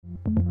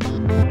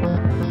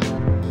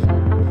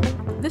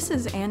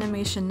This is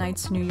Animation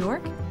Nights New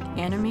York,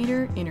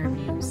 Animator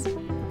Interviews.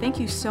 Thank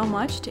you so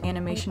much to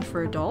Animation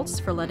for Adults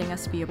for letting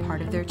us be a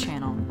part of their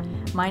channel.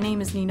 My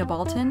name is Nina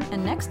Balton,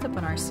 and next up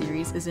in our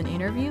series is an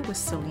interview with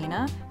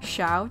Selina,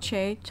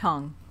 Hsiao-Chieh,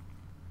 Tung.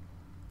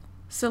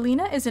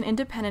 Selina is an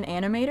independent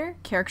animator,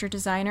 character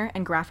designer,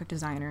 and graphic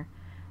designer.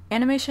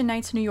 Animation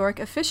Nights New York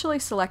officially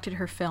selected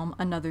her film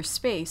Another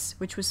Space,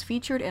 which was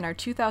featured in our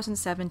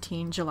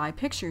 2017 July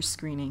Pictures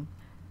screening.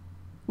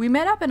 We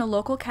met up in a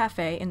local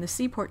cafe in the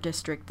Seaport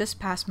District this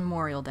past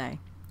Memorial Day.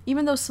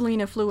 Even though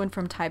Selina flew in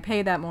from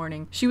Taipei that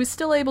morning, she was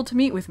still able to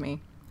meet with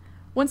me.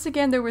 Once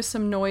again, there was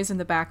some noise in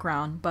the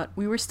background, but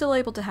we were still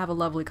able to have a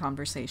lovely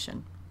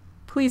conversation.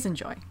 Please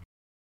enjoy.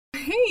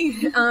 Hey,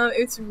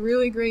 it's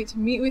really great to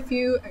meet with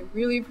you. I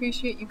really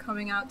appreciate you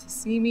coming out to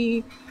see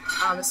me,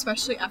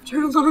 especially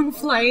after a long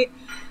flight.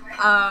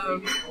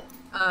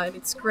 And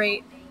it's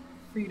great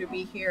for you to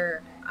be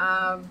here.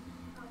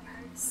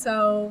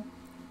 So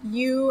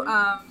you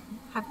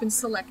have been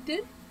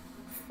selected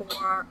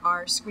for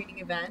our screening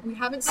event. We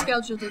haven't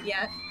scheduled it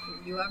yet.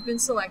 You have been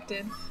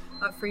selected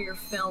for your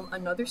film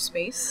Another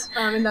Space,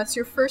 and that's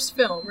your first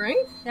film,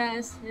 right?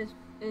 Yes,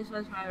 this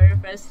was my very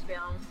first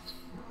film.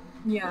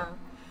 Yeah.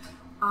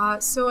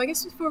 So I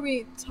guess before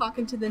we talk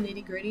into the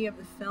nitty-gritty of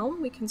the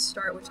film, we can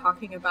start with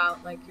talking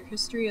about like your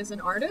history as an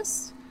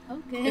artist.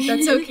 Okay. If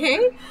that's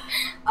okay.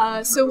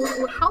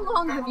 So how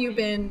long have you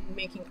been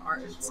making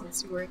art?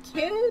 Since you were a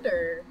kid,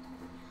 or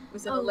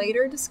was it a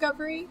later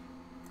discovery?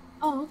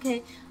 Oh,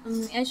 okay.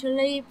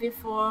 Actually,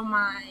 before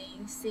my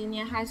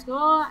senior high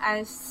school,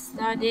 I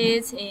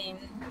studied in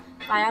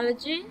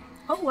biology.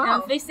 Oh wow!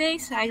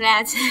 Physics, like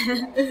that.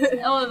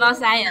 All about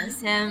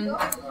science.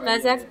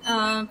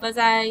 But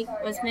I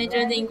was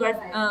majored in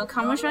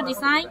commercial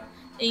design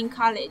in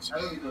college.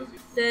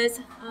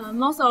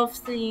 Most of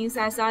things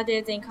I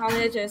studied in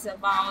college is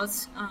about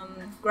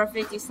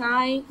graphic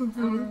design,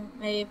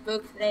 maybe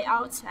book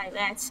layouts, like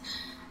that.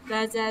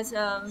 But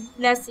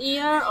last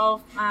year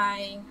of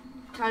my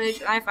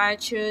college life, I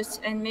chose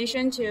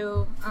animation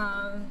to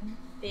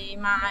be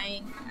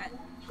my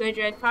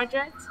graduate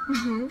project.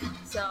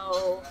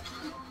 So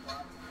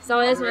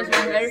this was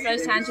my very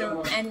first time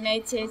to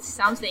animate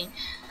something.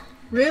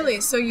 Really?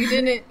 So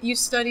you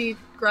studied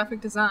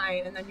graphic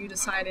design and then you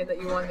decided that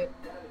you wanted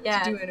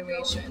to do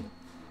animation.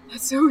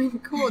 That's so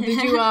cool.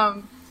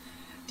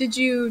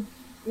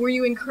 Were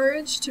you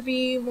encouraged to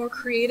be more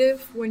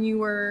creative when you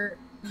were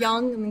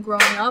young and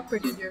growing up, or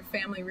did your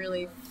family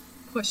really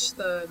push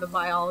the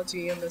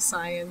biology and the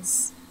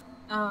science?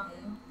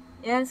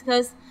 Yes,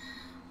 because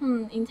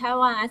in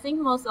Taiwan, I think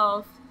most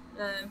of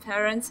the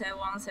parents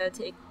want to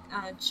take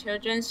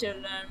children to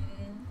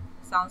learn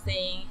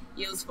something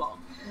useful.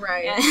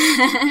 Right.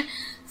 Yeah.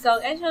 So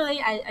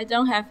actually, I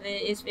don't have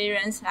the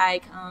experience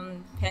like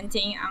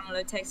painting on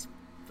the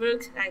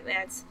textbook like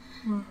that.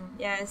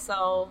 Yeah.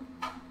 So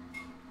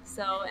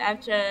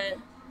after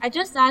I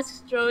just started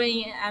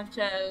drawing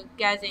after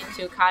getting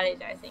to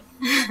college, I think.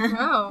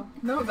 Wow.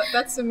 No,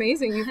 that's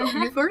amazing.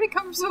 You've already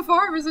come so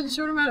far in such a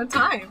short amount of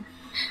time.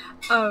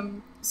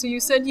 So you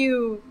said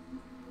you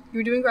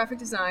were doing graphic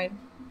design,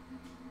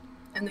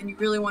 and then you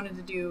really wanted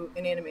to do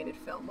an animated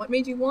film. What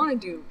made you want to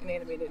do an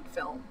animated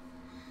film?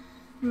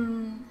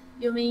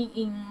 You mean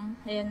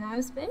in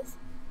Another Space?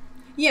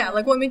 Yeah,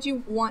 like what made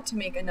you want to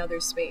make Another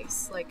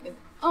Space? Like,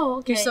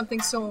 do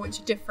something so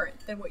much different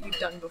than what you've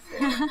done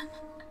before.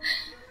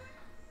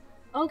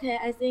 Okay,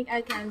 I think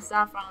I can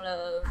start from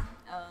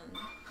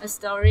a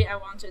story I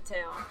want to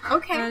tell.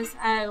 Okay. Because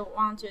I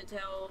want to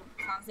tell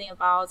something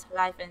about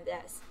life and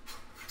death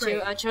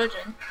to a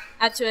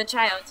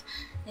child.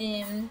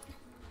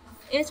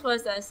 It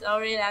was a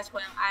story that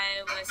when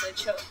I was a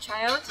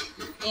child,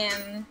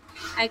 and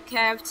I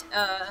kept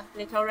a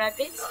little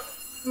rabbit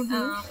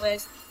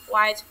with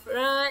white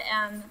fur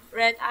and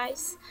red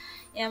eyes.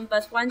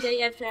 But one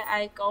day after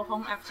I go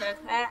home after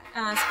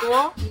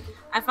school,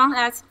 I found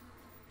that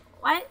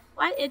why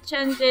it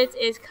changed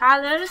its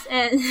colors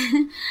and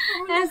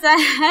his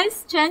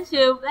eyes changed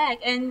to black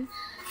and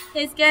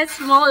it gets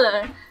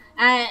smaller.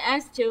 I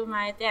asked to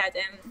my dad,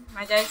 and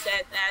my dad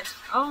said that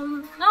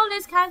no,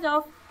 this kind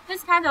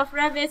of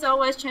rabbits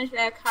always change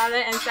their color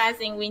and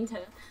size in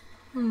winter.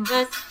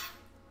 But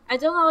I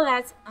don't know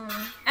that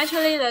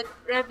actually the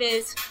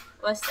rabbit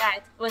was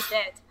dead.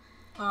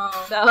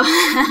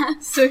 Oh.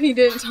 So he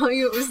didn't tell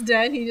you it was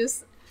dead.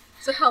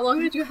 So how long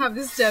did you have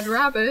this dead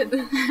rabbit?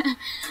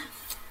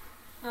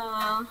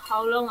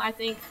 How long? I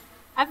think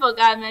I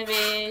forgot.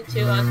 Maybe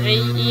 2 or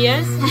 3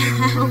 years.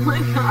 Oh my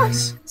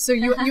gosh! So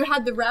you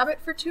had the rabbit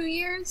for 2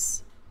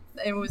 years,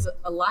 and was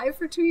alive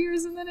for 2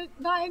 years, and then it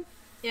died.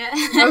 Yeah.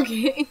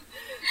 Okay.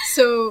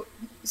 So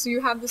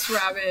you have this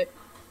rabbit.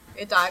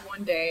 It died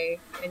one day,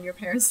 and your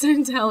parents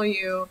didn't tell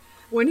you.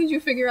 When did you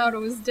figure out it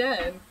was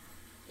dead?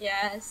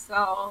 Yeah.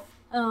 So.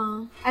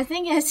 I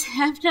think it's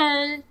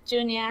after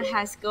junior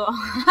high school.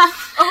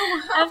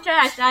 After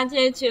I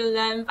started to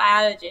learn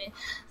biology,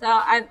 so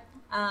I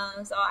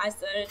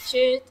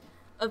searched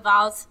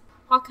about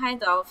what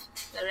kind of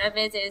the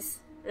rabbit is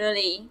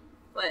really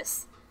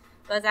was,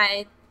 but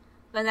I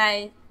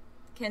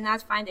cannot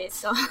find it.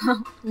 So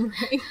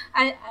Right.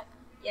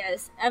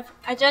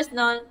 I just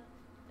know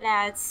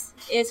that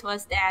it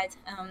was that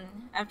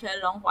after a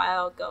long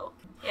while ago.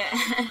 Yeah.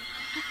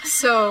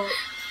 So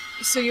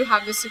you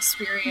have this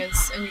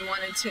experience and you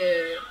wanted to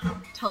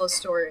tell a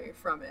story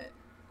from it.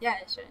 Yeah,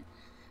 sure.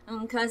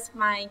 Because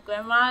my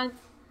grandma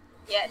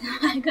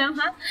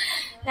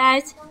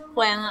that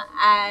when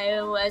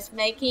I was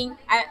making,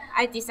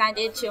 I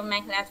decided to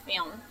make that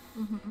film.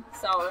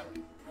 So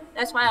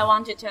that's why I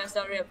want to tell a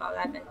story about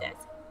that and that.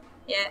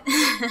 Yeah.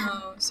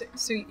 Oh,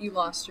 so you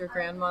lost your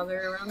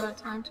grandmother around that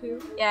time too?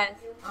 Yes.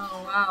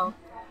 Oh, wow.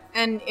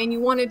 And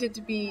you wanted it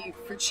to be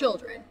for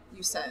children,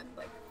 you said,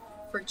 like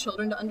for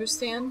children to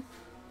understand?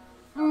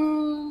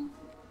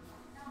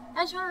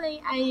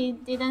 Actually, I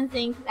didn't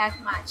think that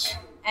much.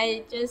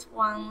 I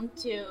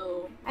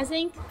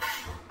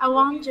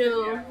want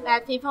to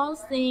let people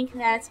think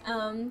that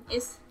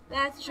it's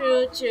that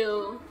true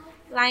to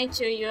lie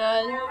to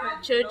your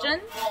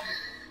children.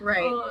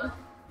 Right. Or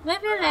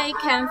maybe they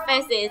can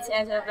face it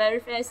at the very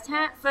first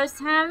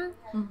time.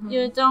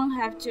 You don't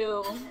have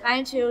to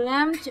lie to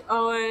them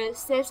or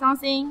say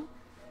something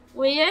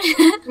weird,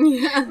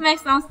 Yeah. make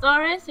some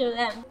stories to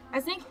them.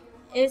 I think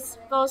it's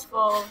both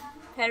for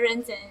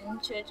parents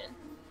and children.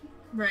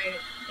 Right.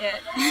 Yeah.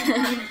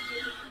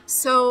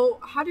 So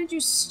how did you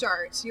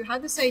start? So you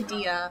had this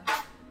idea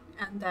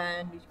and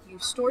then you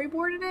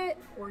storyboarded it,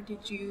 or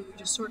did you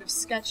just sort of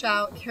sketch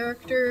out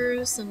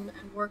characters and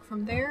work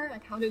from there?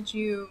 Like, how did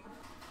you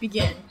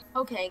begin?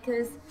 Okay,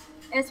 because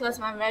it was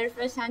my very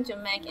first time to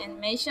make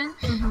animation,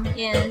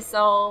 and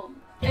so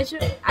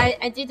actually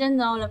I didn't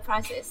know the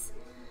process.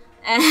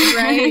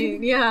 Right,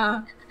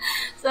 yeah.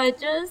 So I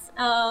just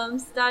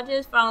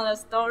started from the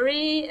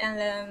story, and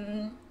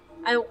then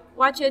I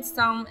watched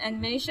some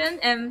animation,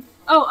 and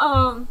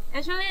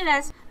actually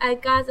I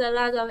got a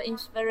lot of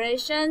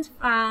inspiration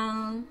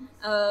from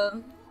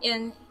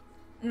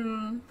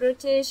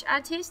British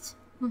artists.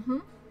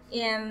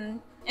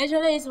 And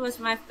actually it was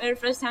my very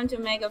first time to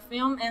make a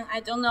film, and I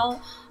don't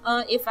know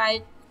if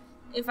I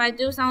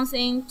do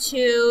something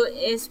too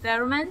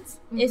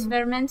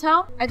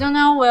experimental. I don't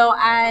know will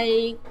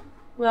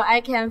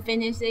I can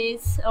finish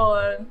it,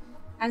 or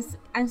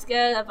I'm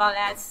scared about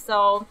that.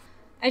 So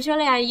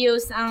actually I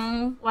used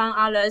one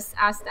other's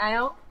art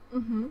style,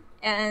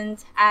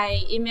 and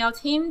I emailed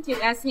him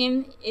to ask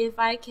him if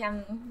I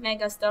can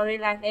make a story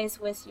like this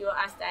with your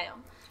art style.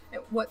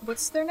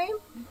 What's their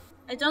name?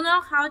 I don't know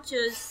how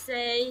to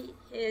say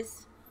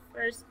his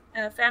first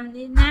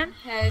family name.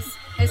 His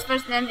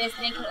first name is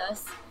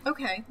Nicholas.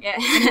 Okay. Yeah.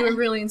 And you were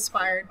really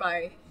inspired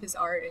by his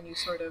art, and you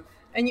sort of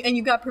and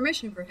you got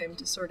permission for him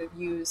to sort of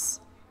use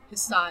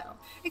his style,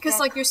 because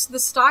like the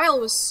style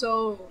was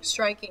so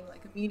striking.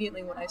 Like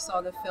immediately when I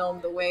saw the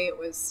film, the way it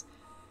was,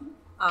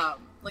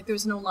 like there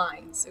was no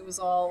lines. It was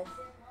all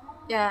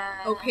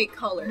opaque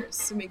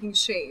colors, making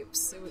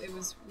shapes. It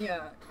was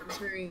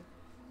very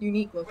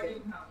unique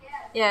looking.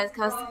 Yeah,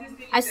 because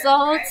I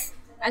thought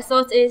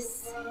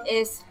this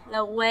is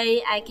the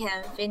way I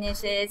can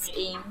finish it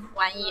in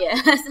 1 year.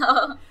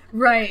 So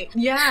Right.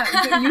 Yeah.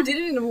 You did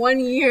it in 1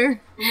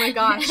 year. Oh my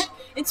gosh.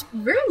 It's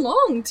very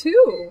long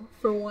too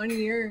for 1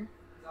 year.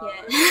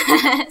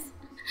 yeah,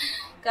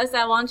 because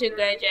I want to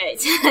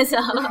graduate. So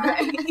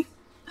Right.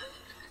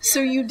 So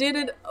you did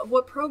it.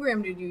 What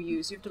program did you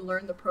use? You have to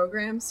learn the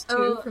programs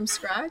too from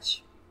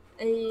scratch.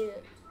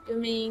 you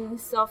mean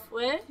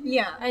software?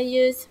 Yeah. I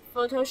use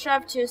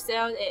Photoshop to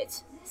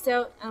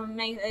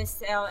make a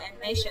cell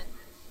animation.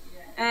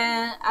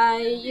 And I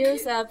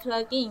use a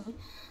plugin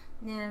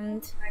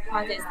named,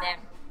 what is name?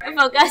 I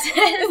forgot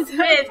the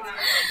script.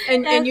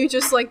 And you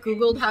just like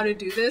Googled how to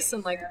do this,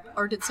 and like,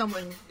 or did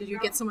you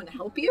get someone to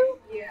help you?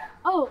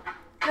 Oh,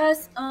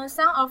 because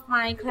some of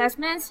my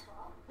classmates,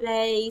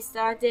 they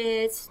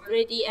started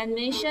 3D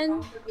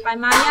animation by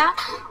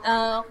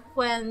Maya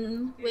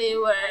when we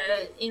were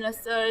in the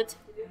third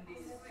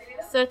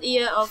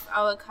year of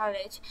our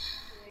college.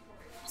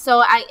 So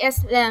I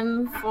asked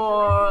them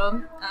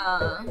for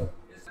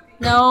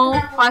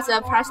know what's the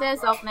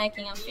process of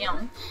making a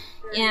film,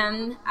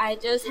 and I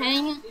just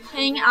hang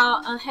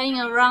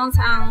around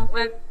on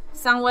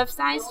some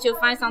websites to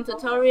find some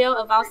tutorial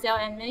about cell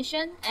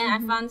animation, and I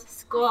found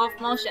School of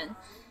Motion,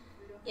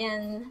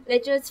 and they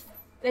just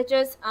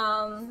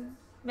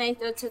make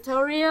the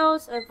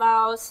tutorials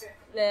about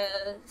the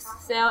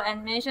cell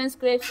animation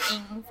scripts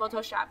in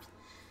Photoshop.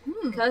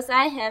 Because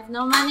I have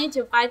no money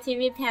to buy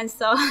TV pens,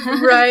 so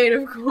Right,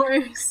 of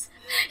course.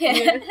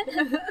 yeah.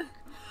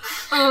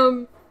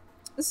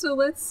 So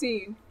let's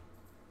see.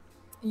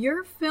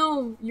 Your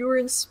film, you were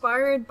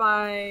inspired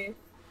by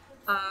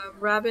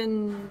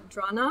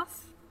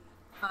Rabindranath.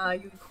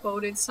 You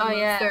quoted some of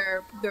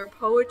their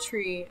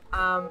poetry.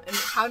 And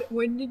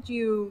when did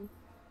you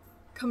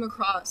come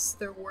across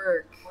their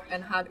work,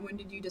 and when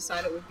did you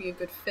decide it would be a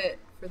good fit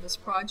for this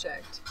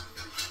project?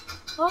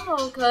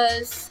 Oh,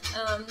 because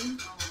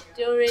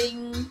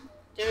during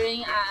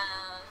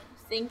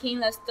thinking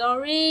the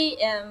story,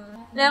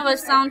 and there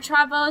was some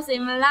troubles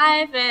in my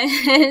life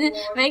and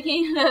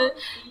making the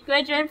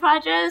graduate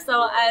project. So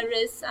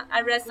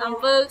I read some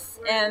books,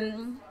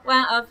 and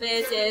one of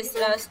it is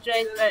The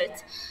Straight Bird.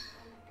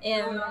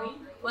 And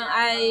when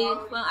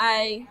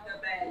I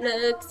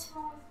looked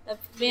the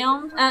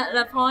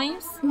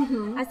poems,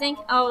 I think,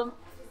 oh,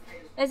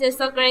 this is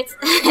so great.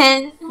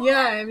 And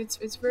Yeah,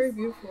 it's very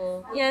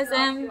beautiful. yes,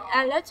 and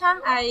at that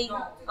time I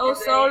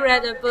also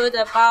read a book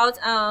about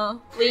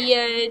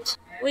weird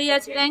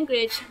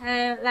language,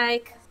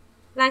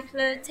 like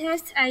the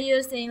text I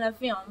used in the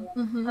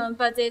film,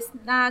 but it's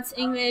not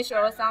English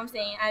or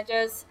something. I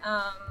just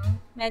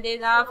made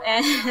it up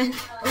and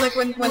Like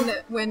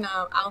when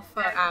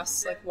Alpha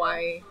asks like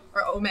why,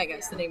 or Omega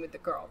is the name of the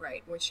girl,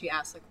 right? When she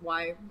asks like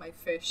why my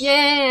fish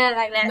yeah,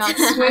 like that. not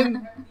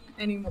swim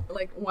anymore,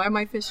 like why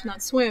my fish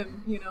not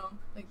swim, you know,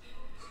 like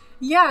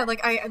yeah,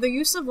 like the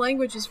use of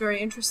language is very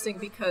interesting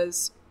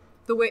because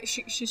the way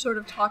she sort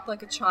of talked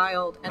like a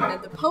child, and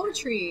then the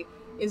poetry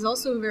is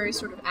also very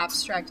sort of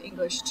abstract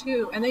English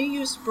too, and they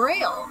used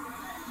Braille.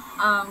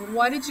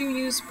 Why did you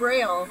use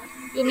Braille?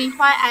 You mean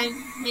why I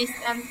mixed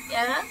them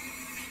together?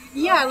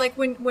 Yeah, like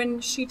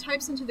when she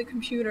types into the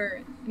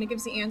computer and it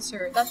gives the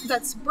answer,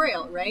 that's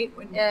Braille, right?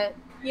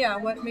 Yeah,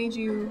 what made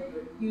you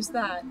use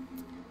that?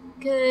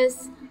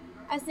 Because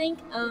I think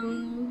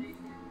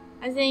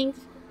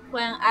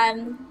when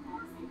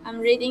I'm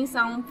reading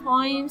some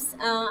poems,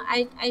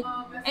 I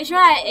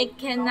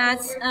cannot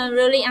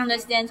really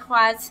understand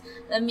what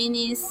the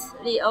meanings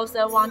the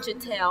author want to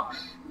tell,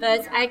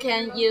 but I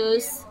can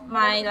use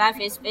my life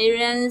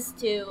experience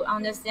to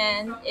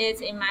understand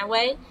it in my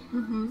way.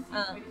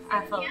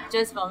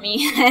 Just for me.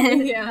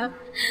 Yeah.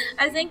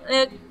 I think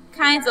the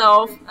kinds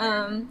of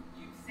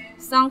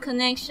some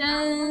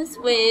connections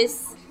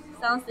with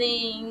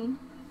something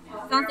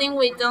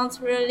we don't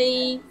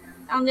really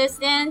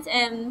understand,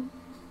 and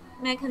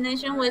make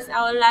connection with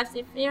our life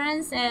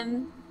experience.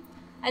 And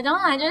I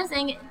just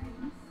think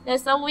they're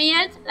so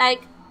weird.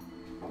 Like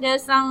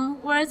there's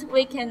some words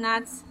we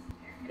cannot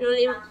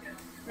really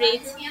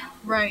read,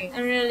 Right.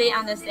 and really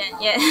understand.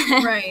 Yeah.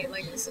 Right.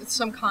 Like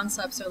some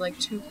concepts are like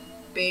too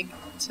big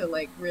to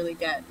like really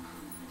get,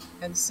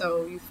 and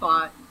so you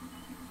thought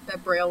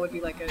that Braille would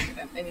be like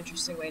an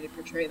interesting way to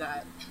portray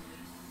that.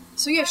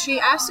 So yeah, she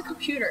asked the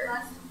computer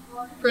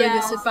for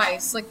this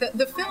advice. Like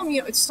the film,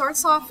 you know, it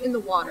starts off in the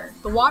water.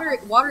 The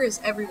water is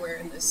everywhere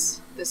in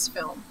this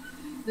film.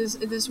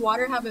 Does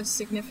water have a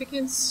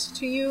significance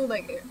to you?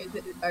 Like,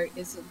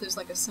 there's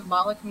like a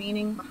symbolic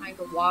meaning behind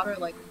the water,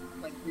 like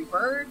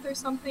rebirth or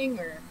something,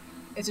 or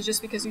is it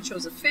just because you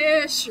chose a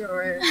fish,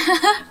 or?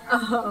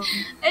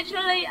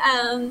 Actually,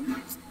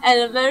 at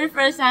the very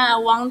first time I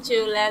want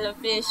to let a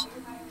fish,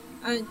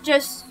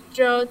 just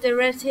draw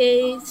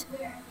directly.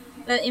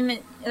 The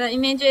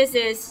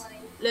images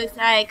looks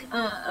like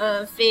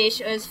a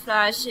fish is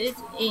flushed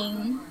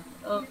in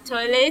a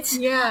toilet.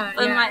 Yeah.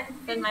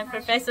 But my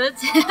professor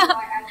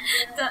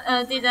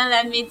didn't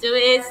let me do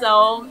it,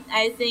 so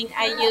I think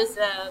I used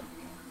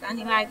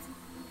something like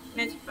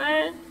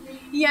metaphor.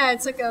 Yeah,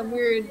 it's like a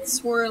weird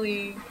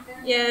swirly.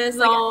 Yeah,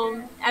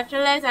 so after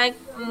that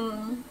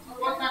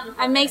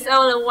I mix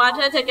all the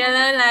water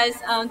together, like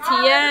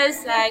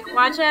tears, like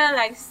water,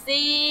 like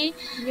sea,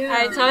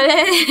 like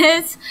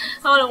toilet,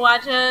 all the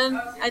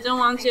water. I don't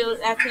want to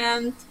let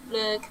them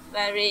look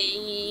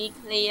very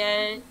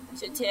clear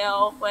to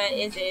tell where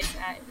is it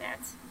like that.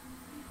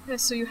 Yeah,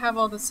 so you have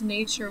all this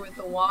nature with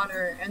the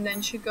water, and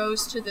then she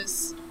goes to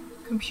this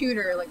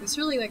computer, like this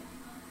really like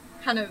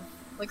kind of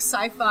like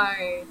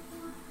sci-fi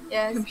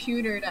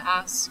computer to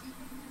ask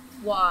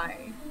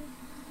why.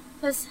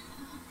 Because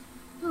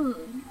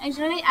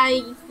actually,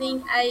 I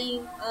think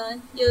I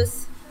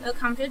use the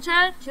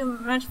computer to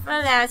much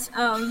for that.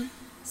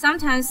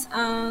 Sometimes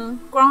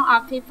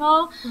grown-up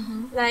people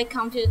like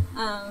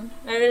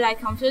very like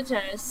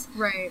computers,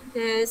 right?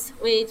 Because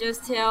we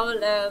just tell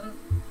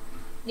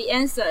the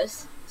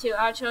answers to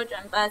our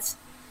children, but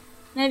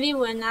maybe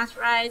we're not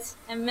right,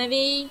 and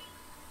maybe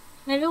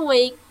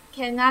we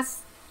cannot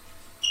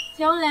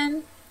tell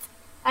them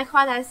like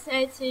what I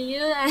said to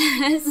you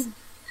as.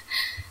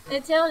 They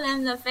tell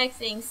them the fake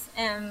things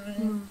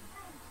and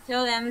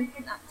tell them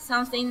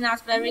something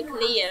not very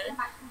clear.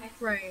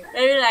 Right.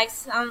 Very like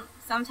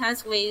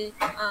sometimes we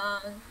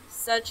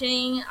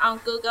searching on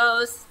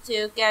Google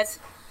to get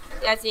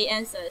the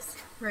answers.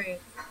 Right.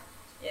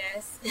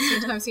 Yes.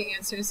 Sometimes the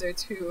answers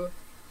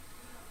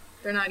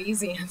they're not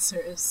easy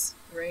answers,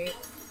 right?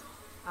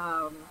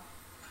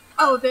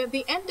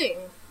 The ending.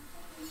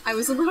 I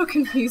was a little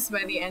confused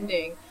by the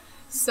ending.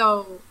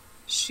 So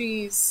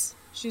she's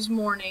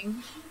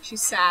mourning,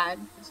 she's sad,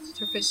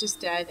 her fish is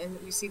dead, and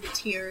we see the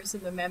tears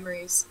and the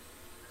memories.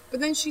 But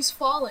then she's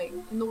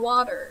falling in the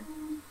water.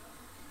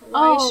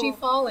 Why is she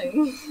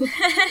falling?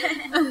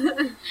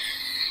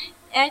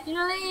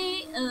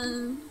 Actually,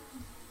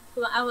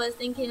 when I was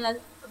thinking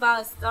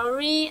about a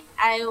story,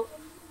 at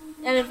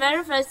the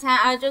very first time,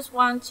 I just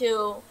want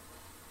to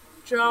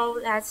draw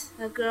that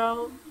the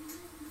girl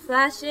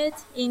flush it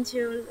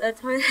into the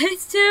toilet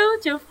too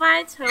to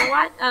find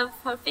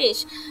her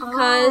fish.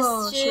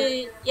 Cause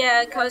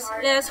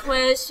that's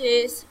where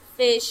she's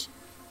fish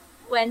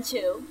went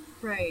to.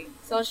 Right.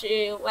 So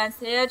she went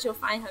there to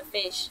find her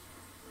fish.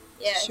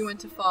 Yes. So she went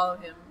to follow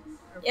him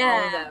or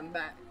follow them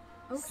back.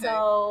 Okay.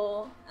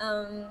 So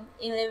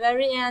in the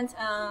very end,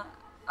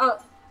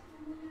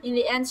 in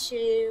the end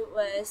she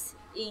was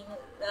in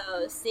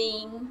the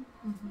scene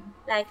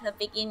like the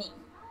beginning.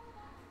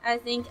 I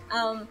think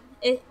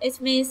it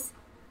means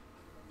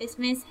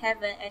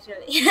heaven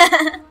actually.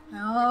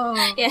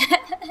 Oh. Yeah.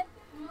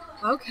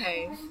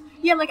 Okay.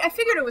 Yeah, like I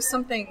figured it was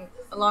something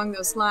along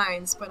those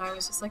lines, but I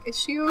was just like, is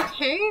she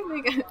okay?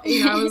 Like,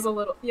 I was a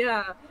little,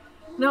 yeah.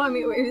 No, I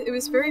mean, it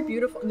was very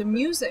beautiful. The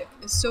music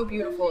is so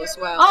beautiful as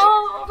well.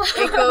 Oh.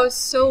 It goes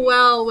so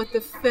well with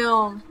the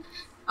film.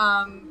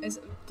 Is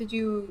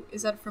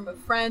that from a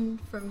friend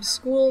from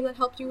school that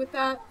helped you with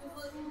that?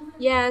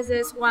 Yes,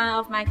 it's one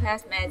of my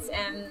classmates,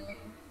 and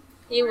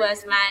he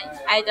was my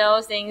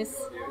idol since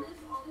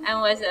I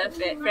was a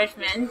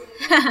freshman.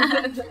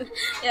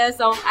 Yeah,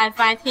 so I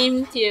find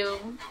him to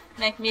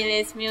make me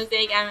this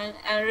music, and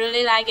I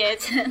really like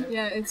it.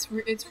 Yeah,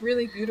 it's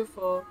really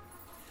beautiful.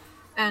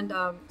 And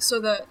so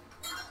that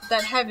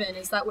heaven,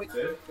 is that what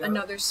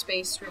another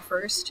space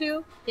refers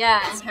to?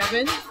 Yeah. It's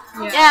heaven?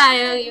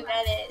 Yeah, you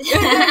get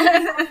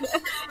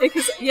it.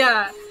 Because,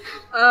 yeah.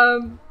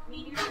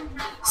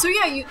 So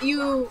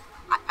yeah,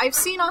 I've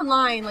seen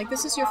online, like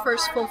this is your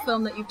first full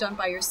film that you've done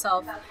by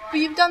yourself, but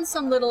you've done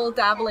some little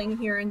dabbling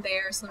here and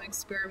there, some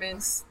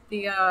experiments,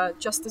 the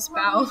Justice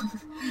Bow,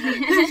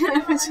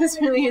 which is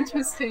really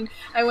interesting.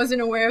 I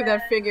wasn't aware of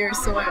that figure,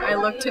 so I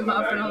looked him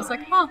up and I was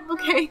like, oh,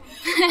 okay,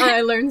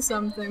 I learned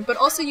something. But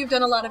also you've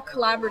done a lot of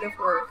collaborative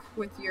work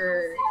with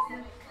your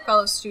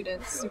fellow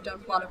students. You've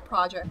done a lot of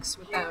projects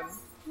with them,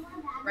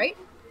 right?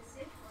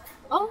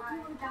 Oh,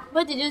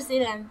 where did you see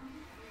them?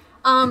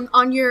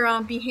 On your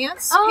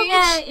Behance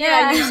page.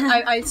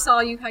 Yeah. I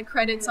saw you had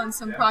credits on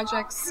some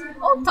projects,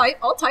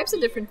 all types of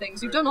different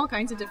things. You've done all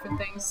kinds of different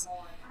things,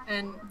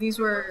 and these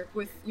were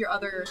with your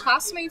other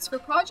classmates for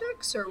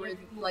projects, or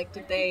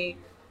did they?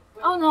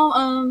 Oh no,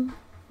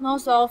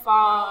 most of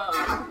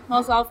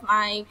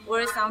my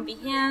works on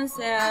Behance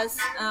is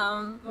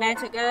made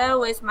together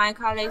with my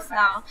colleagues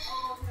now,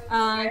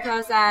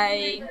 because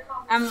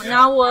I'm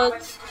now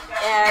work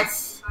at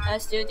a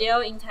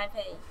studio in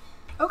Taipei.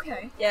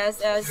 Okay.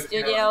 Yes,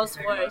 studios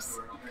works,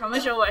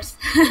 commercial works.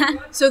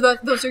 So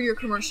those are your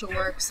commercial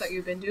works that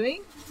you've been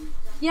doing?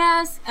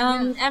 Yes.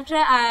 After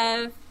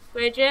I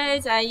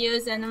graduate, I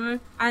use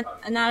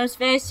another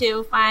space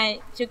to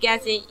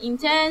get the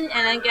intern,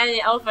 and then get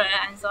it over.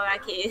 I'm so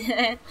lucky.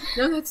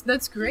 No,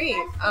 that's great.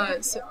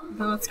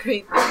 That's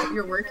great that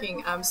you're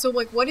working. So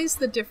like, what is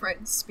the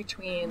difference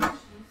between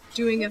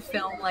doing a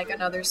film like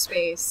Another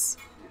Space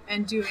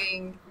and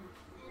doing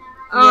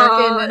work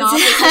in an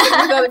office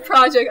with other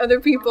project, other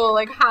people,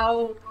 like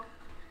how?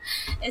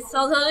 It's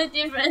totally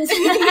different.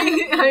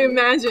 I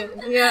imagine,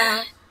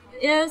 yeah.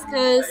 Yes,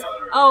 because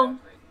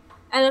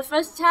at the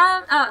first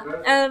time, at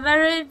the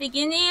very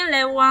beginning,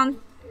 they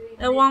want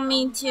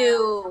me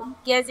to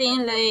get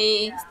in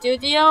the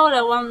studio.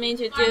 They want me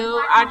to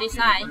do art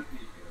design.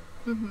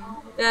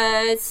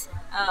 But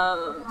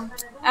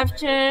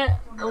after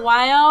a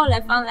while, they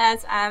found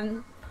that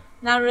I'm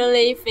not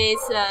really fit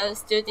the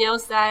studio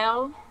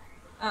style.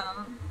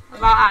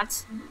 About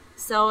art.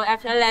 So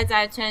after that,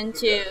 I turned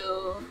to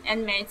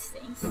animate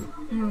things.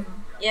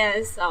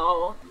 Yeah,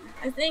 so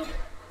I think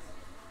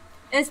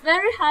it's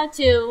very hard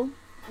to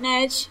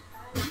match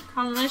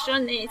commercial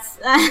needs.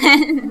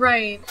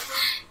 Right.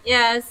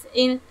 Yes,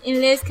 in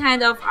this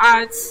kind of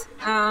art,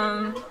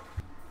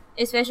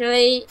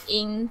 especially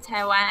in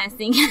Taiwan, I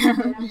think,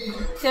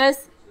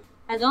 because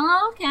I don't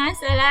know, can I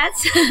say that?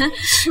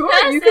 Sure.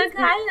 The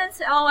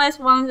clients always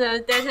want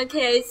the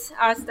dedicated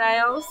art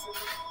styles.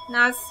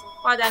 Not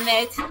what I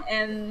made,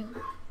 and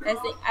I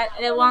think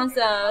I want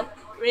the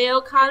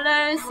real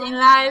colors in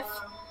life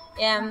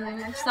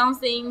and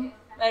something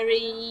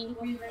very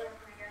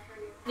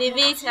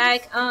vivid.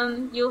 Like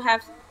you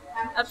have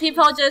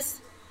people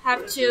just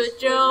have to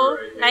draw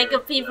like a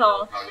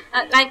people,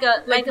 like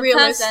a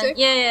person.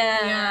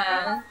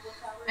 Yeah.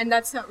 And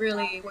that's not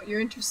really what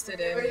you're interested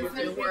in with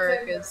your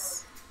work.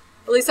 Is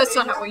at least that's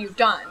not what you've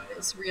done.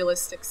 It's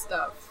realistic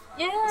stuff.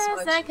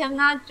 Yes, I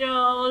cannot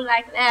draw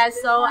like that,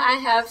 so I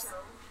have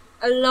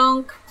a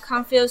long,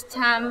 confused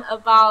time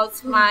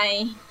about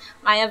my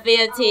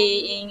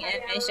ability in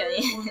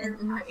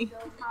animation. Right.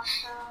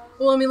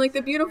 Well, I mean, like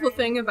the beautiful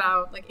thing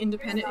about like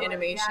independent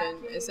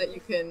animation is that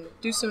you can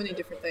do so many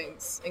different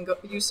things and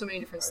use so many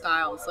different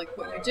styles. Like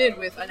what you did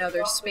with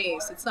Another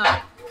Space, it's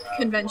not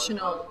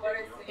conventional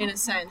in a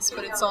sense,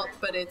 but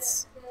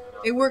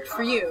it worked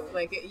for you.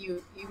 Like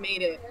you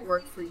made it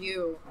work for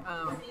you.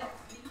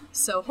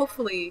 So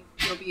hopefully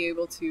you'll be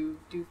able to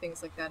do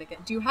things like that again.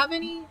 Do you have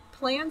any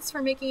plans for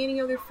making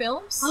any other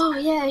films? Oh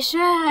yeah,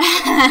 sure.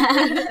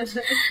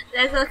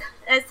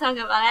 let's talk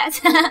about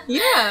that.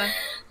 Yeah.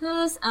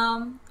 Because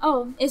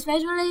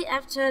especially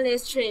after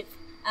this trip,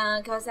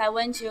 because I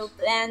went to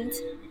blend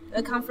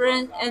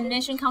the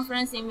animation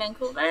conference in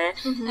Vancouver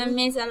and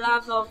meet a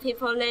lot of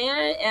people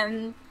there,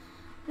 and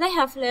they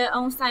have their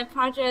own side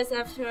projects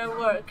after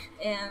work,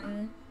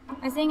 and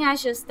I think I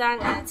should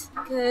start that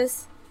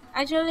because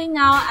actually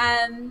now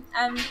I'm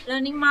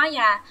learning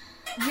Maya.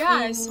 Yeah,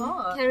 I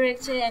saw.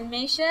 Character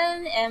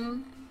animation,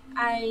 and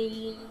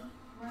I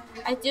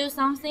do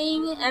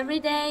something every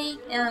day.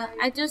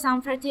 I do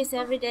some practice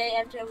every day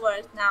after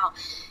work now.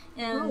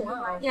 And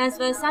wow. Yes,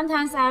 but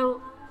sometimes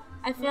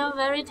I feel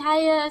very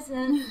tired,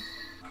 and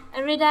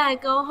every day I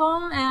go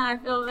home and I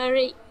feel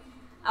very.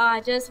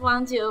 I just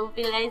want to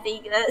be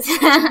lazy.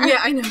 Yeah,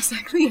 I know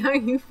exactly how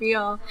you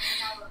feel.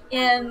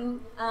 And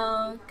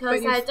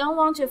because I don't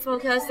want to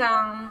focus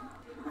on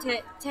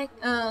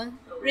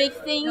rig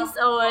things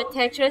or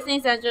texture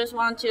things, I just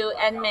want to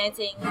animate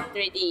in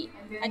 3D.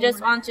 I just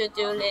want to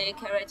do the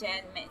character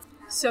animate.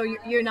 So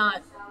you're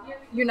not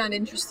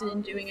interested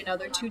in doing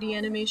another 2D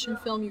animation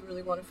film? You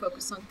really want to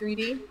focus on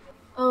 3D?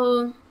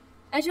 Oh,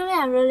 actually,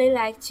 I really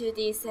like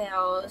 2D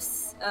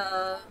cells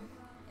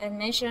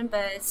animation,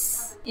 but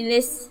in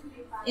this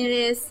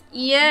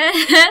year,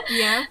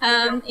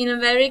 in a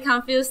very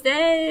confused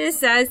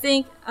state, I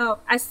think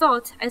I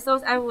thought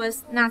I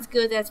was not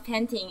good at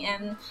painting,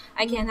 and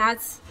I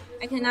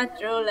cannot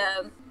draw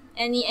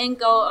any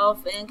angle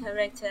of a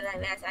character like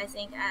that. I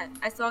think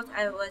I thought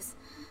I was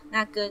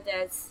not good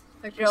at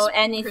draw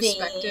anything.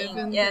 Perspective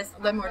and yes,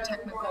 the more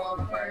technical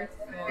part.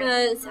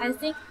 Yeah. But I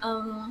think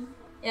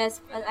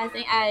but I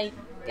think I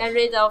get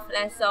rid of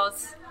that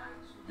thoughts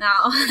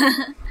now.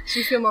 So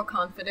you feel more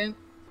confident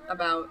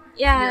about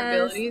your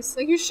abilities?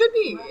 Like you should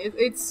be.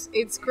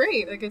 It's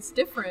great. Like it's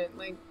different.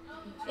 Like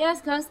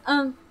yes, cause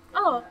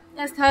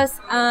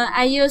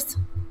I used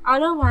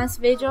other one's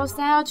visual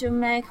style to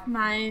make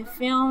my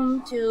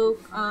film, to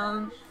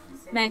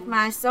make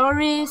my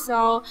story.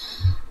 So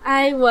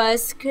I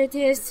was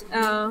criticized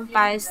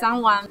by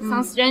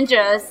some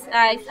strangers,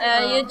 like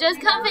you just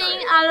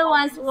copying other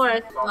one's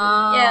work.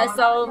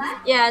 So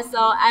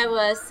I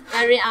was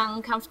very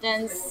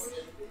unconfident.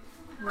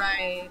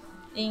 Right.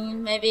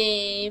 In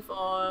maybe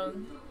for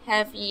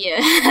half year.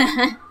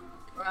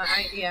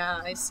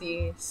 I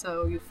see.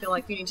 So you feel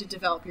like you need to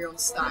develop your own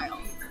style.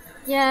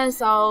 Yeah,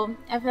 so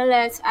I feel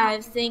that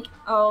I think,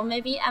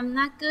 maybe I'm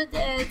not good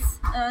at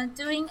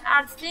doing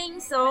art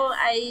things, so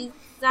I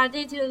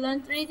started to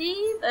learn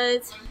 3D,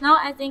 but now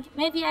I think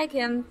maybe I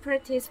can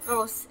practice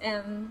both,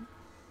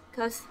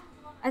 because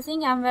I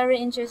think I'm very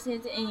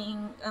interested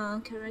in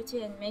character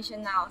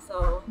animation now,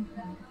 so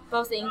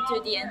both in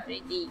 2D and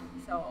 3D.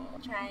 So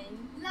try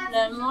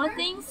learn more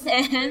things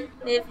and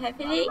live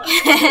happily.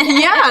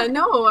 Yeah,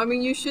 no, I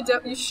mean you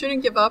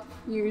shouldn't give up.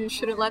 You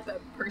shouldn't let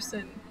that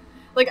person.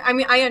 Like, I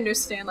mean, I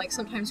understand. Like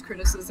sometimes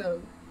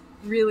criticism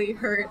really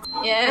hurts.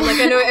 Yeah. And, like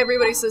I know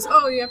everybody says,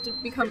 oh, you have to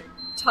become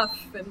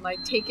tough and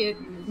like take it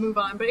and move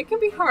on, but it can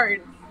be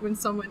hard when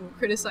someone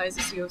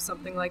criticizes you of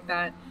something like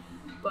that.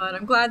 But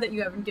I'm glad that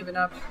you haven't given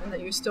up and that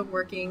you're still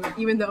working,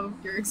 even though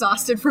you're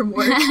exhausted from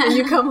work and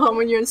you come home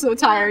and you're so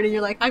tired and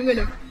you're like, I'm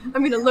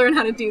gonna learn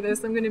how to do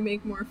this. I'm gonna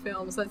make more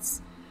films.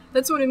 That's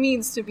what it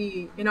means to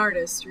be an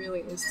artist.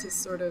 Really, is to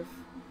sort of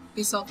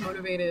be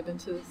self-motivated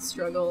and to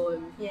struggle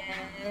and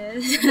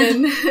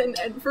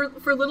and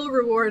for little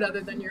reward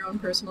other than your own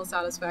personal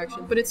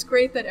satisfaction. But it's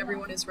great that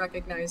everyone is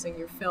recognizing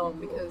your film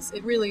because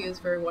it really is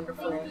very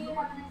wonderful,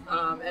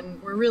 and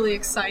we're really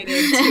excited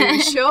to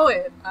show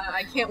it.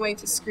 I can't wait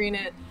to screen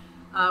it.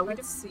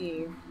 Let's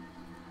see.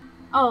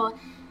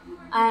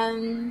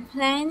 I'm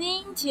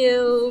planning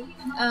to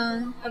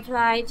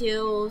apply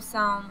to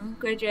some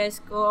graduate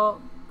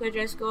school.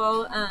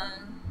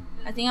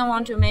 I think I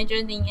want to major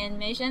in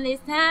animation this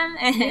time,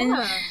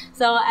 and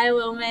so I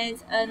will make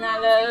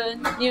another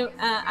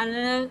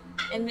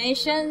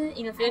animation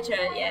in the future.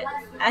 Yeah,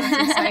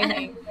 that's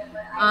exciting.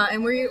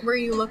 And where are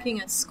you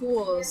looking at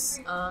schools?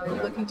 Are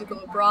you looking to go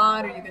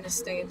abroad? Are you going to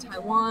stay in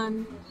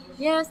Taiwan?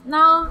 Yes,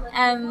 now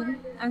I'm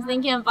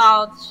thinking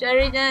about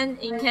Sheridan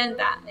in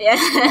Canada. Yeah.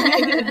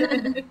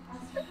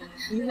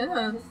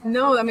 Yeah.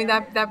 No, I mean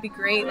that'd be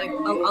great. Like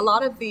a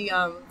lot of the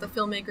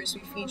filmmakers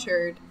we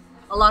featured.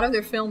 A lot of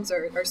their films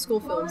are school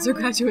films or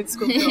graduate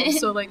school films,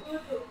 so like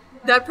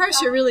that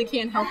pressure really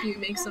can help you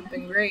make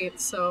something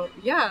great. So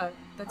yeah,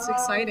 that's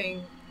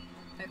exciting.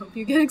 I hope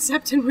you get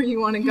accepted where you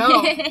want to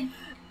go.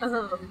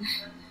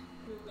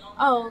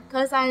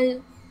 Because I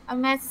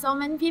met so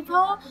many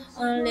people,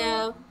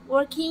 they're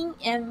working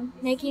and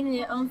making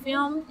their own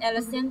film at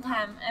the same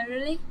time. I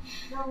really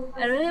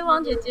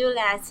want to do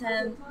that.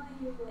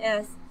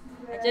 Yes.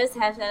 I just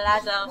have a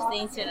lot of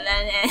things to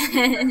learn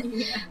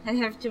and I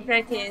have to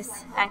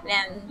practice like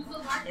them.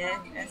 Yeah,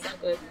 that's so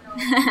good.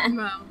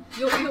 Well,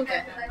 you'll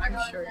get it, I'm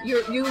sure.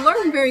 You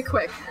learn very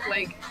quick.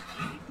 Like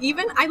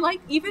even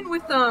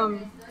with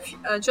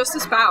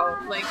Justice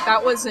Bao, like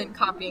that wasn't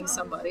copying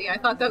somebody. I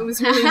thought that was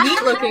really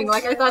neat looking.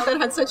 Like I thought that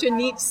had such a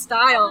neat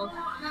style,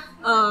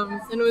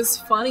 and it was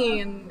funny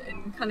and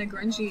kind of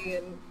grungy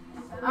and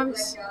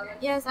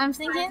Yes, I'm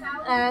thinking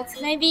that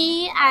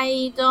maybe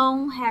I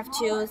don't have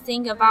to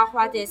think about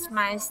what is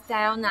my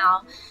style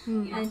now,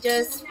 and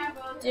just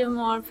do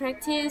more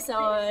practice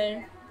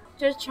or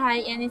just try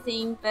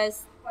anything, but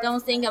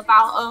don't think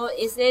about, oh,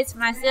 is it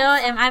myself?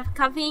 Am I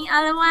copying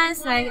other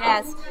ones like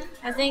that?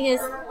 I think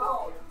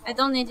I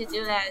don't need to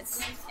do that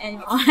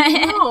anymore.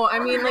 No, I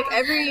mean, like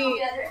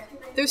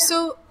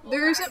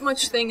there isn't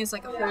much thing as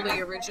like a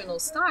wholly original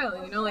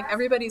style, you know, like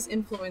everybody's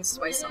influenced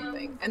by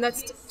something, and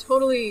that's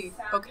totally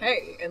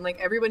okay, and like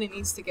everybody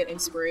needs to get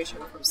inspiration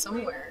from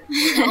somewhere,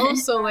 you know?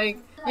 So like,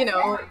 you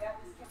know,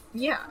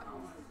 yeah.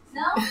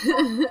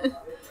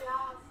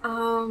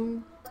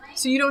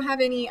 So you don't have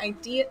any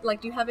idea,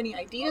 like, do you have any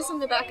ideas in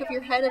the back of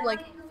your head of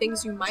like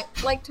things you might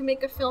like to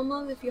make a film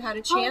of if you had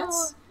a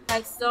chance?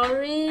 Like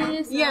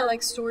stories? Yeah,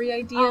 like story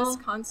ideas,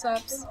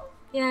 concepts.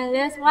 Yeah,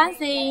 there's one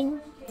thing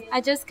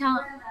it just come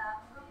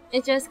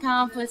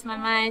up with my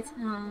mind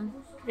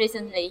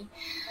recently.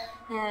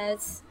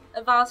 It's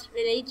about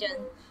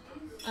religion.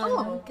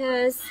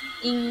 Because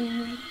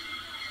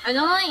I don't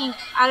know in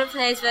other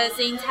places, but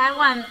in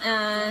Taiwan,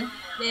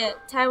 the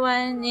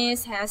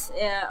Taiwanese has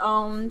their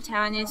own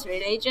Taiwanese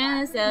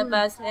religions,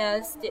 but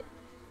there's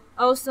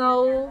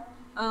also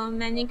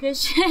many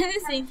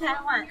Christians in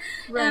Taiwan.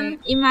 Right.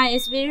 In my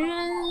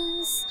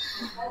experience,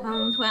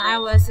 when I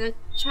was a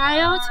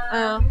child,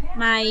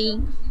 my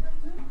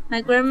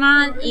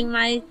grandma in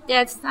my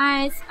dad's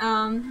side,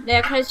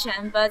 they're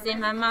Christian, but in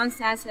my mom's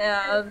side,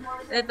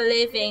 they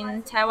believe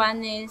in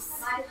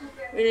Taiwanese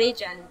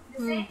religion.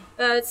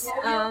 But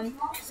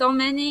so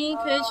many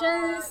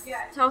Christians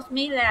told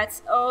me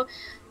that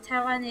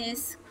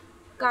Taiwanese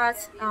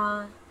gods,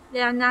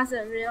 they are not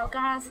the real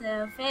gods,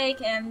 they're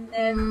fake, and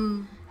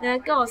they're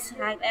ghosts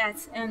like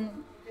that.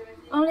 And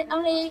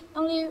only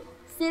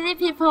silly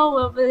people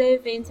will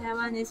believe in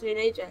Taiwanese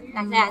religion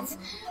like that.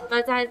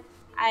 But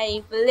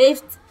I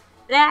believed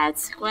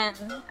that when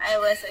I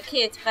was a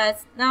kid,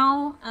 but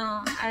now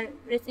I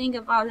rethink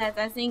about that.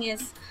 I think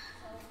it's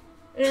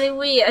really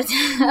weird.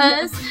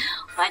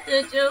 Why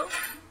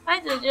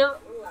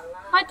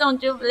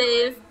don't you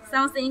believe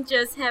something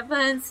just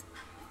happens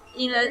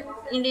in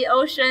the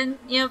ocean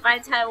nearby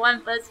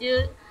Taiwan, but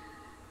you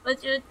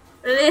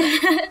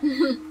believe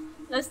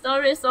the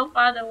story is so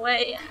far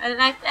away? I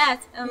like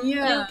that.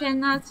 You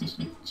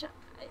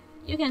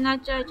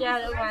cannot judge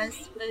other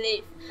one's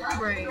belief.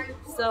 Right.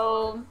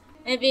 So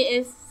maybe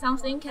if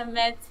something can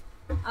make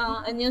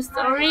a new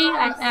story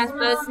like that,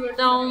 but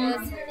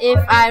don't. If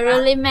I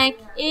really make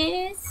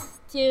it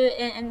to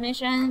an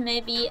animation,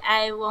 maybe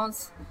I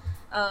won't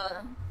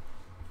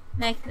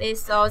make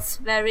these thoughts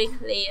very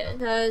clear,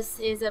 because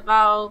it's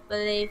about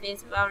belief,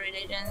 it's about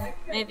religion.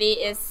 Maybe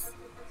it's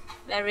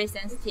very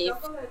sensitive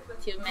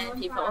to many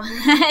people.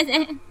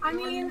 I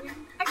mean,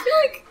 I feel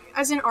like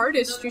as an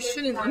artist, you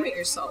shouldn't limit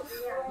yourself.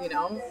 You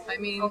know, I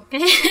mean,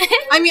 Okay.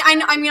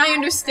 I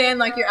understand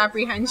like your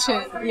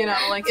apprehension. You know,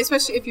 like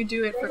especially if you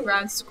do it for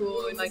grad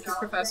school and like your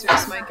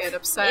professors might get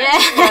upset. Yeah.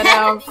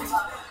 But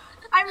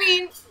I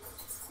mean,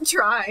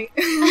 try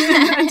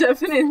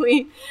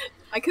definitely,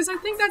 because I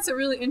think that's a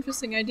really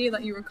interesting idea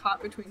that you were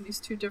caught between these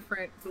two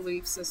different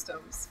belief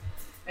systems,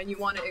 and you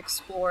want to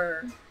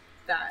explore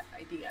that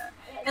idea.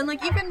 And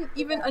like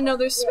even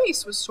Another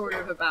Space was sort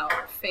of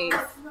about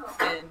faith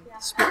and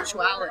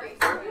spirituality,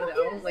 you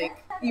know,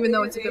 like even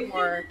though it's a bit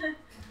more,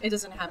 it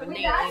doesn't have a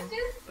name,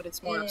 but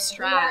it's more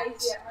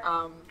abstract.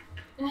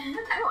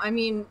 I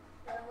mean,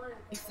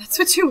 if that's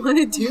what you want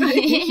to do, I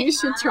think you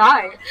should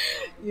try,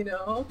 you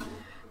know.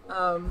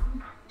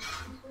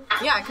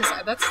 Yeah, because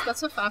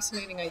that's a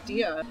fascinating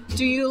idea.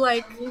 Do you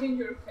like,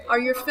 are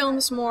your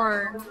films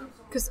more,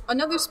 because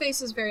Another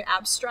Space is very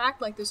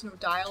abstract, like there's no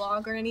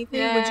dialogue or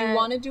anything. Yeah. Would you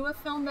want to do a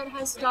film that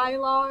has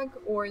dialogue,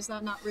 or is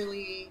that not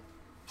really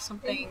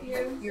something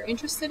you're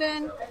interested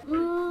in?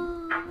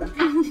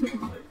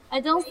 I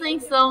don't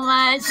think so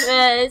much,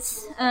 but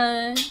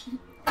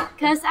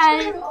because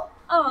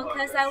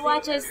I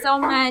watch it so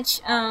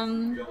much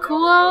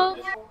cool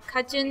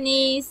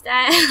cartoony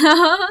style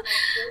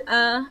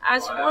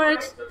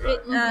artwork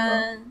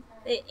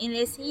in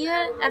this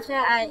year after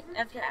I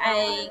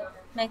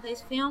make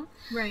this film.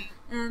 Right.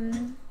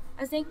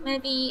 I think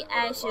maybe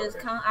I should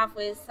come up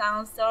with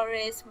some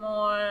stories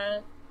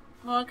more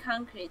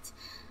concrete,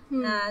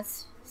 not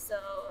so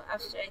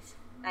abstract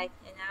like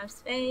in our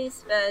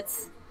space, but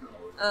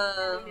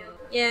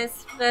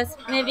yes, but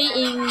maybe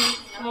in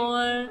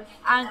more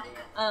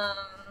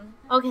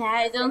okay,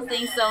 I don't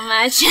think so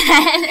much.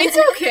 It's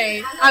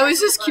okay. I was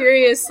just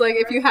curious, like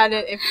if you had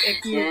it, if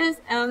you Yes,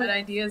 had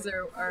ideas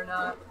or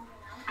not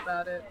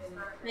about it.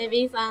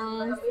 maybe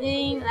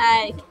something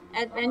like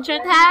Adventure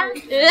Time.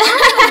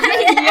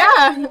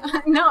 Yeah,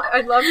 no,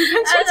 I love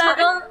Adventure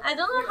Time. I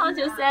don't know how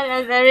to say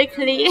that very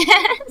clear.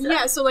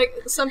 Yeah, so like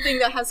something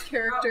that has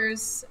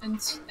characters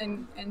and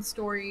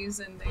stories,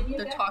 and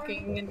they're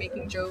talking and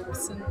making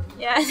jokes and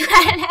Yes.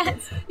 yeah,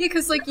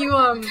 because like you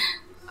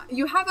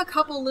have a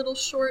couple little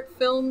short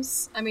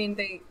films. I mean,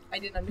 I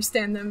didn't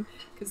understand them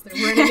because they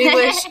weren't in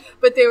English,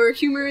 but they were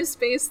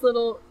humorous-based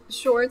little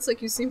shorts.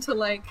 Like you seem to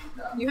like,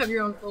 you have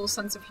your own little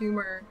sense of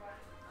humor.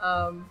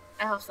 I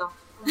hope so.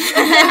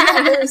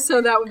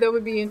 So that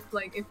would be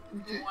like if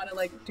you want to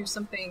like do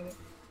something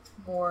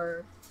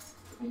more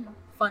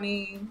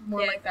funny,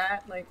 more like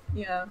that, like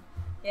yeah.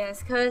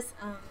 Yes, because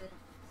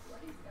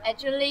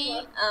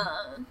actually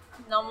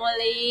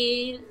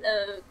normally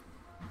the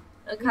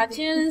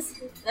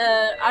cartoons,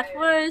 the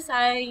artworks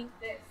I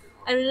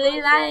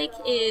really like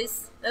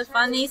is the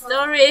funny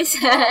stories.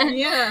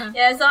 Yeah.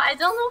 Yeah, so I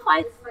don't know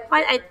why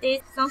I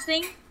did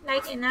something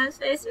like in that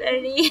space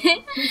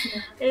really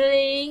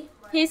really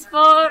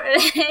peaceful,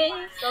 really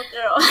so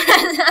girl.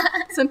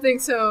 Something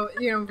so,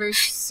 very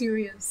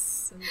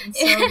serious and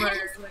sober,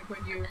 like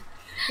when you,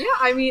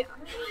 I mean,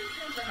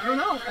 I don't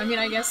know. I mean,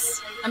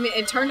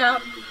 it turned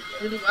out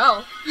really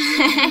well.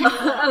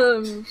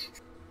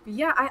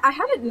 Yeah, I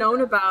hadn't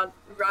known about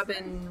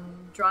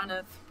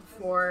Rabindranath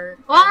before.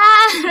 What?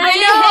 I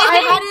know.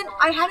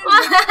 I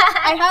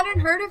hadn't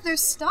heard of their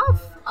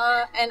stuff,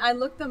 and I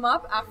looked them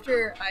up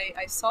after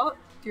I saw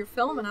your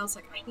film, and I was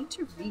like, I need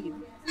to read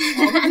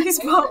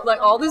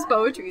all this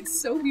poetry. It's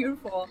so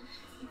beautiful.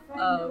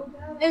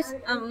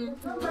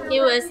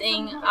 It was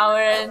in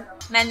our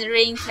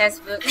Mandarin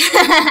textbook.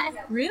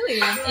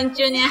 Really? In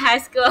junior high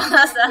school.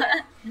 So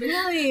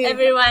really?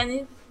 Every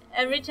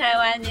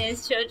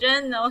Taiwanese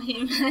children know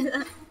him.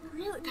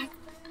 Really?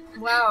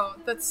 Wow,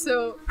 that's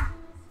so.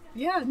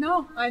 Yeah,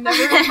 no, I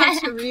never had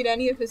to read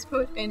any of his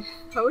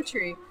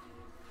poetry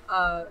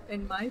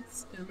in my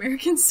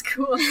American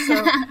school.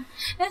 So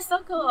that's so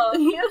cool.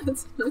 Yeah,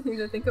 it's something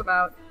to think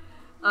about.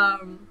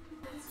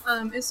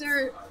 Is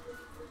there?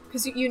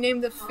 Because you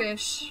named the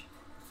fish.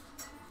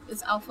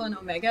 It's Alpha and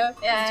Omega.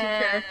 Yeah. The two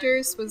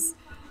characters was.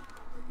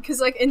 Because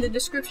like in the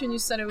description you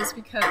said it was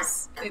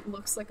because it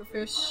looks like a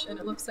fish and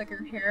it looks like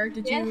her hair.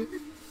 Did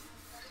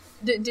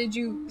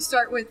you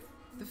start with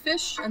the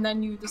fish and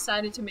then you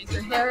decided to make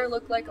her hair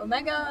look like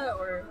Omega,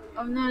 or?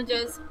 Oh no,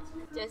 just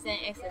an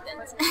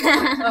accident.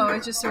 Oh,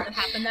 it just sort of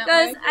happened that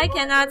way. Because I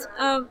cannot.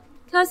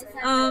 Because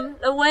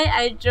the way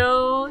I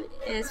draw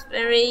is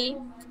very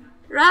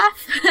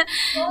rough.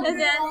 And then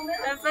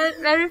the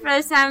very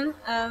first time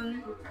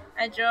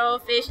I draw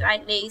fish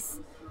like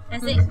this, I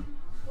think,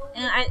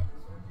 and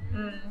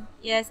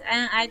yes,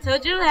 and I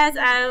told you that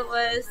I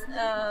was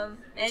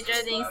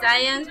majored in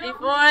science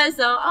before,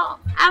 so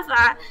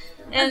alpha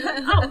and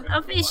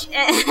a fish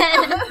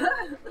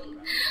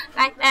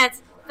like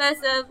that. But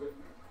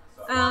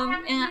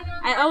and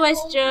I always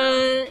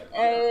draw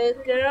a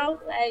girl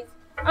like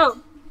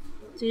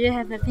do you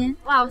have a pen?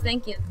 Wow,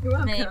 thank you. You're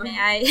welcome. May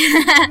I?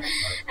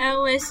 I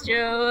always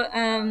draw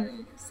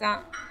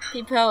some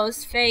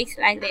people's face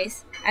like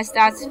this. I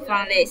start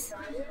from this.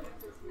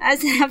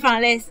 And then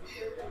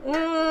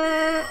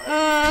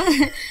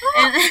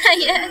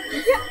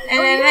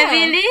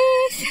maybe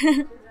this.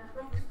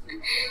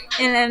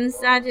 And then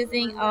start to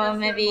think,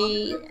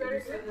 maybe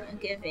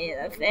give it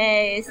a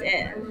face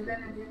and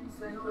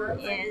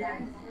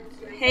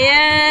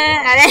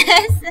hair like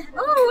this.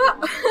 Oh wow.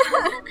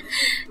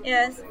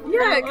 Yes.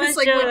 Yeah, because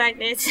like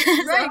this.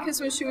 Right,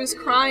 because when she was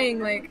crying,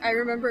 like I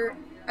remember,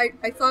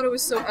 I thought it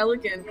was so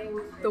elegant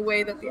the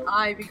way that the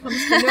eye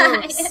becomes the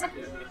nose.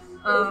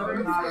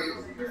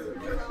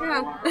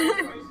 Yeah.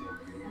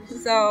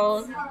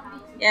 So,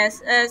 yes,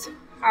 that's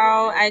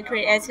how I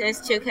created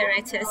two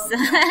characters.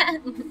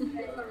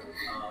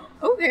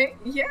 Okay,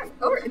 yeah,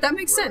 that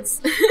makes sense.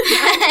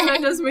 That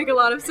does make a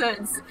lot of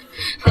sense.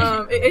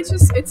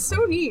 It's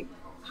so neat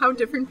how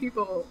different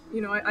people,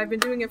 I've been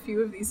doing a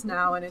few of these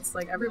now, and it's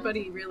like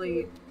everybody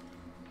really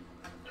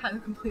has a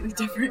completely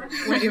different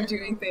way of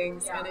doing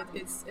things, and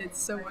it's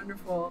so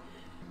wonderful.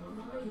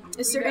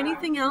 Is there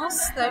anything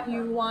else that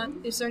you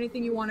want? Is there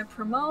anything you want to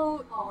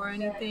promote, or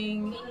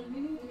anything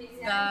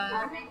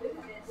that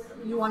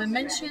you want to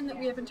mention that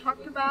we haven't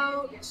talked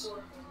about?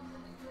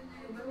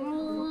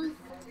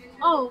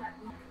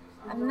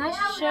 I'm not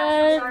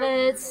sure,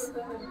 but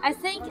I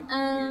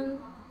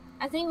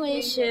think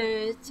we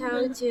should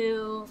talk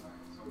to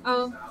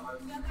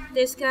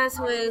discuss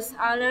with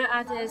other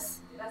artists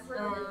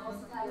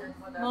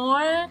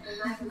more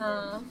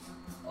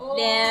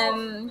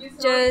than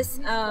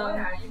just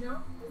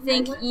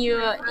think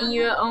in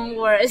your own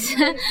words.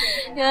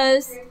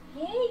 Because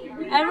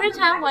every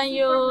time when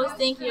you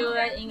think you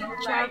are in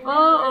trouble,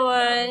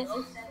 or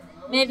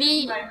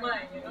maybe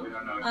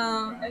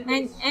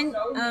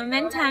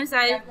many times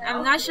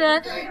I'm not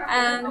sure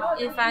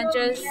if I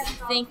just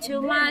think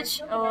too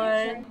much,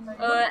 or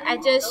I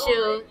just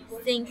should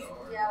think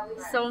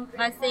so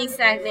much things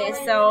like this.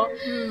 So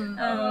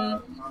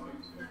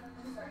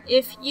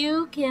if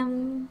you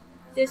can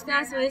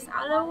discuss with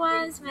other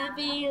ones,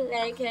 maybe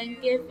they can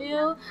give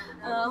you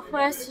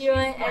what's your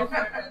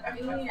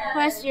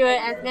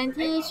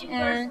advantage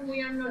and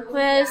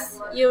where's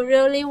you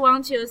really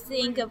want to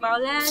think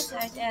about that,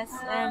 I guess,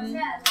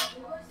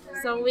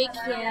 so we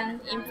can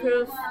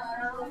improve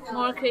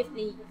more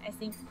quickly, I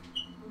think.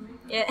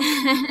 Yeah.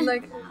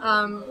 Like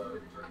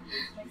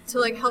to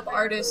like help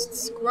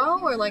artists grow,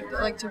 or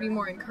like to be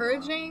more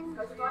encouraging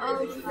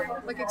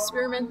of like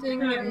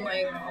experimenting and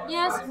like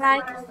Yes,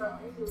 like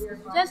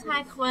just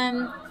like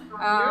when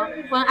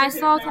I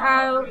thought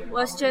I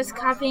was just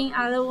copying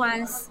other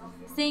one's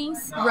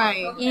things,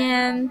 right.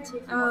 and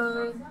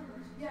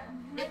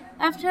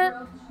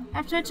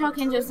after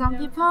talking to some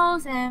people,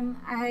 and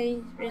I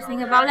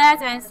rethink about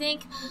that, I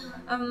think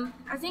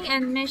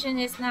animation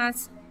is not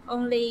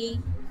only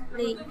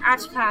the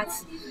art part.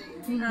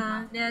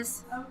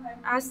 There's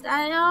art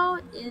style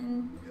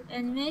in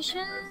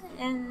animation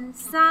and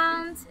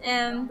sound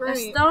and the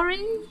Right.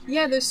 story.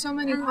 Yeah, there's so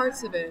many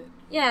parts of it.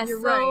 Yeah,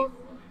 You're so right.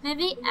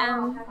 maybe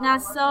I'm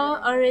not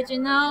so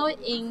original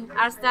in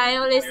art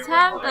style this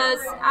time, but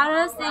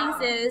other things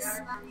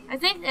is I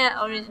think they're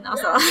original.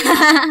 So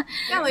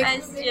Yeah, like I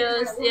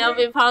still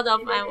be proud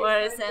of my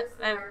works and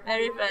my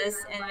very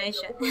first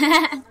animation.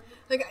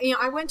 like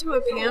I went to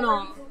a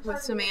panel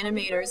with some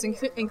animators,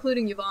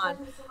 including Yvonne,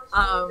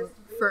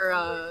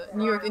 for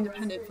New York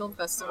Independent Film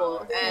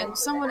Festival, and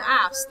someone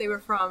asked. They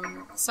were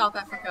from South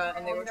Africa,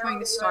 and they were trying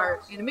to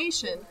start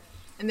animation,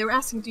 and they were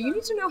asking, "Do you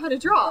need to know how to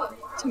draw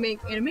to make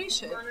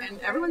animation?" And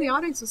everyone in the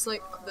audience was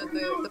like,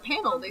 the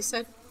panel. They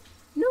said,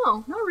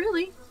 "No, not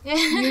really.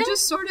 You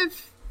just sort of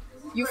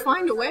you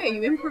find a way.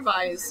 You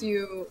improvise.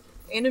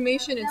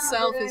 Animation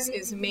itself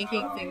is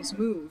making things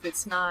move.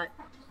 It's not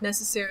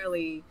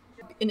necessarily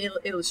an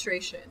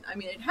illustration. I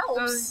mean, it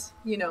helps,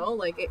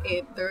 like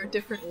there are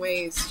different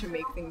ways to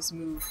make things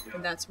move,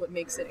 and that's what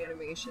makes it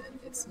animation.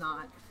 It's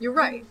not, you're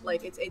right,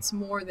 like it's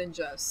more than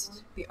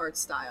just the art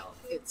style.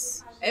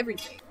 It's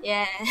everything.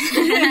 Yeah.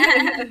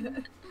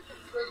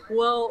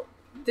 Well,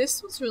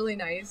 this was really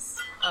nice.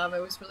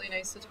 It was really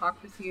nice to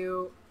talk with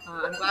you.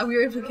 I'm glad we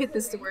were able to get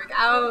this to work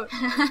out.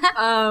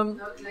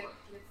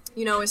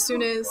 As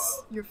soon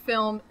as your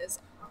film is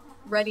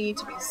ready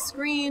to be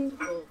screened,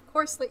 we'll of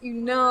course let you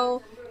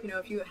know.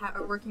 If you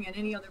are working on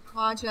any other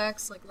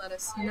projects, like let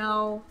us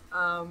know.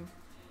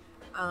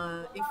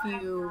 If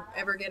you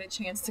ever get a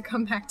chance to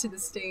come back to the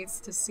States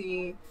to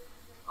see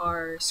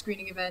our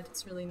screening event,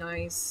 it's really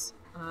nice.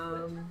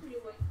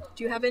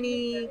 Do you have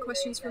any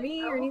questions for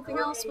me or anything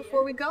else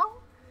before we go?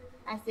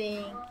 I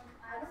think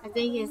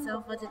it's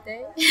all for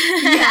today.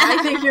 Yeah, I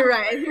think you're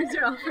right. I think it's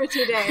all for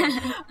today.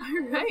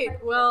 All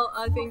right. Well,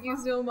 thank you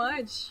so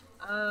much.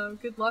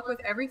 Good luck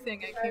with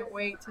everything. I can't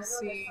wait to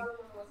see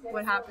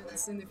what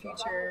happens in the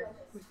future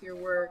with your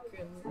work.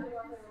 And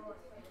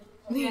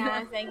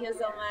yeah, thank you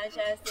so much.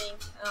 I think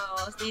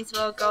things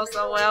will go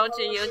so well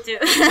to you too.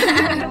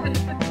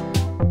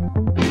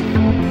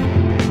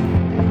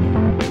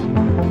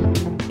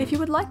 If you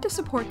would like to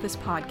support this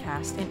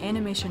podcast and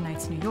Animation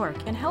Nights New York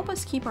and help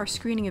us keep our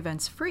screening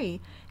events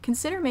free,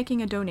 consider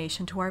making a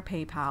donation to our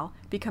PayPal,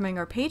 becoming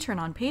our patron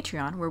on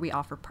Patreon where we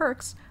offer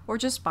perks, or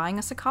just buying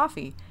us a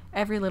coffee.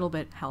 Every little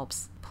bit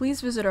helps.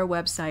 Please visit our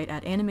website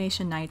at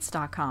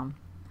animationnights.com.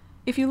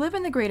 If you live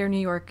in the greater New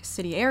York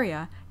City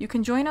area, you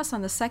can join us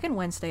on the second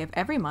Wednesday of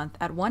every month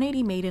at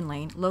 180 Maiden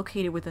Lane,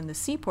 located within the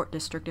Seaport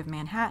District of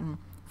Manhattan,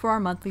 for our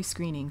monthly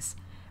screenings.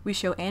 We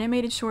show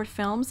animated short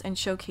films and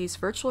showcase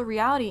virtual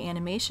reality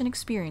animation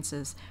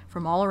experiences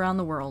from all around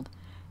the world.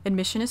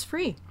 Admission is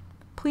free.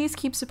 Please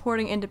keep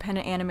supporting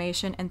independent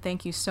animation, and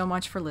thank you so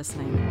much for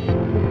listening.